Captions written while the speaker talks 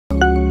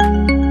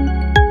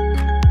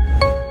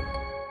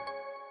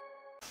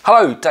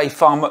Hello, Dave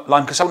Farmer,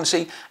 Lime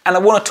Consultancy, and I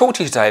want to talk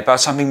to you today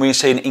about something we're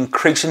seeing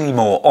increasingly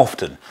more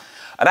often,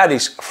 and that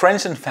is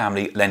friends and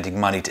family lending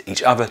money to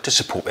each other to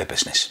support their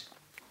business.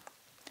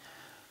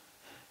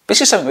 This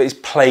is something that is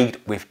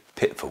plagued with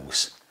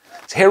pitfalls.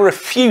 So here are a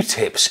few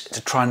tips to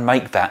try and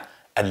make that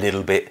a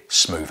little bit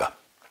smoother.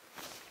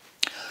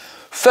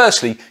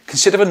 Firstly,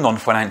 consider the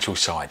non-financial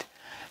side.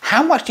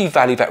 How much do you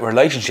value that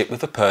relationship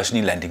with the person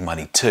you're lending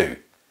money to?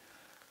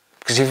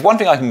 Because if one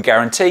thing I can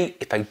guarantee,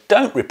 if they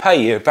don't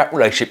repay you, that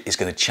relationship is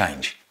going to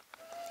change.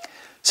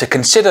 So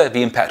consider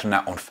the impact on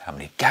that on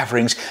family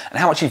gatherings and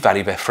how much you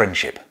value their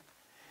friendship.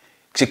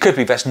 Because it could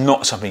be that's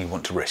not something you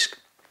want to risk.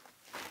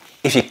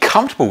 If you're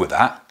comfortable with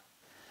that,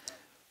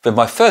 then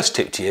my first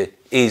tip to you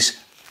is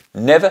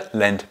never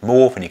lend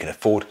more than you can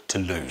afford to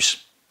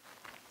lose.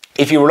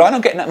 If you rely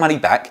on getting that money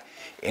back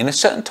in a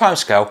certain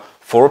timescale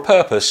for a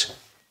purpose,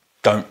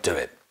 don't do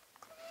it.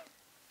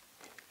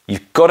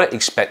 You've got to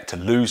expect to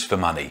lose the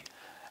money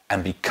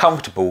and be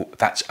comfortable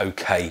that's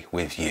okay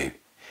with you.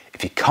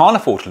 If you can't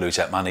afford to lose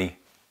that money,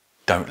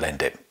 don't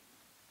lend it.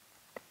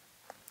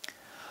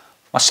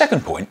 My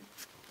second point,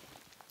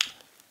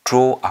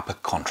 draw up a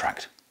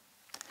contract.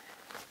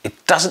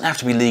 It doesn't have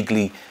to be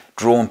legally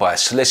drawn by a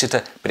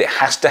solicitor, but it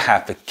has to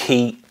have the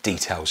key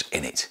details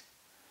in it.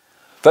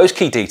 Those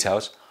key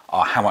details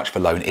are how much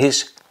the loan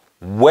is,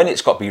 when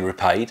it's got to be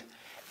repaid,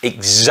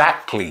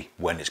 exactly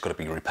when it's got to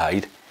be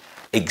repaid,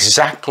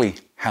 exactly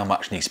how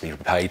much needs to be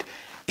repaid,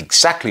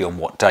 exactly on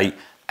what date,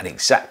 and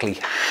exactly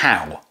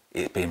how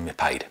it's being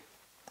repaid.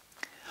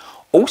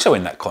 Also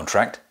in that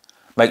contract,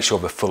 make sure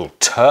the full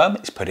term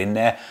is put in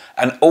there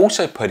and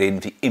also put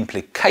in the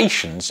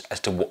implications as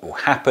to what will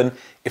happen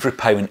if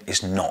repayment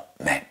is not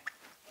met.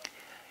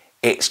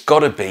 It's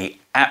got to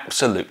be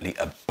absolutely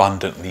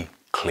abundantly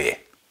clear.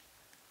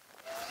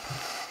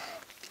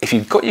 If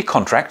you've got your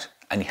contract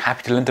and you're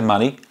happy to lend the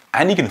money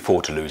and you can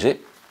afford to lose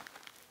it,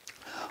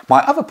 my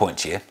other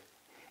point here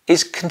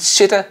is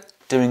consider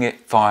doing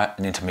it via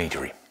an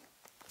intermediary.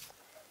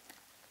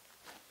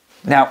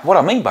 Now, what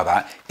I mean by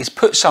that is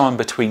put someone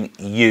between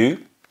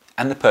you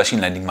and the person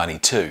you're lending money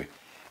to.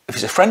 If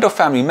it's a friend or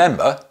family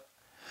member,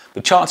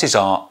 the chances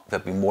are they'll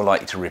be more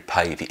likely to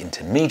repay the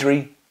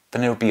intermediary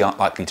than they'll be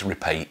likely to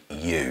repay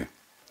you.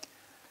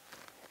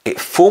 It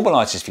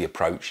formalises the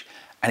approach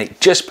and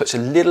it just puts a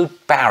little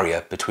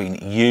barrier between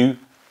you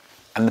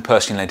and the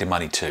person you're lending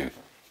money to.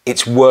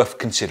 It's worth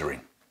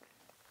considering.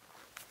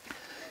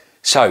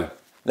 So,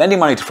 lending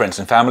money to friends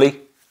and family,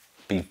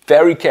 be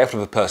very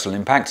careful of the personal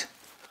impact,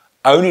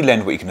 only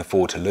lend what you can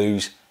afford to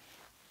lose,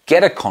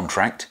 get a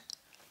contract,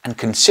 and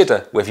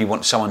consider whether you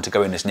want someone to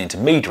go in as an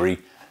intermediary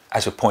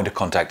as a point of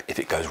contact if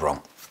it goes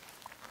wrong.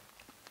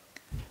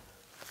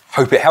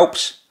 Hope it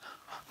helps.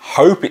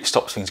 Hope it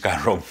stops things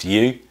going wrong for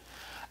you.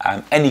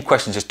 Any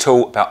questions at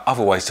all about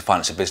other ways to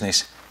finance a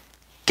business,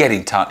 get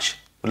in touch.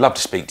 We'd love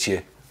to speak to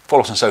you.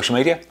 Follow us on social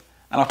media,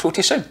 and I'll talk to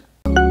you soon.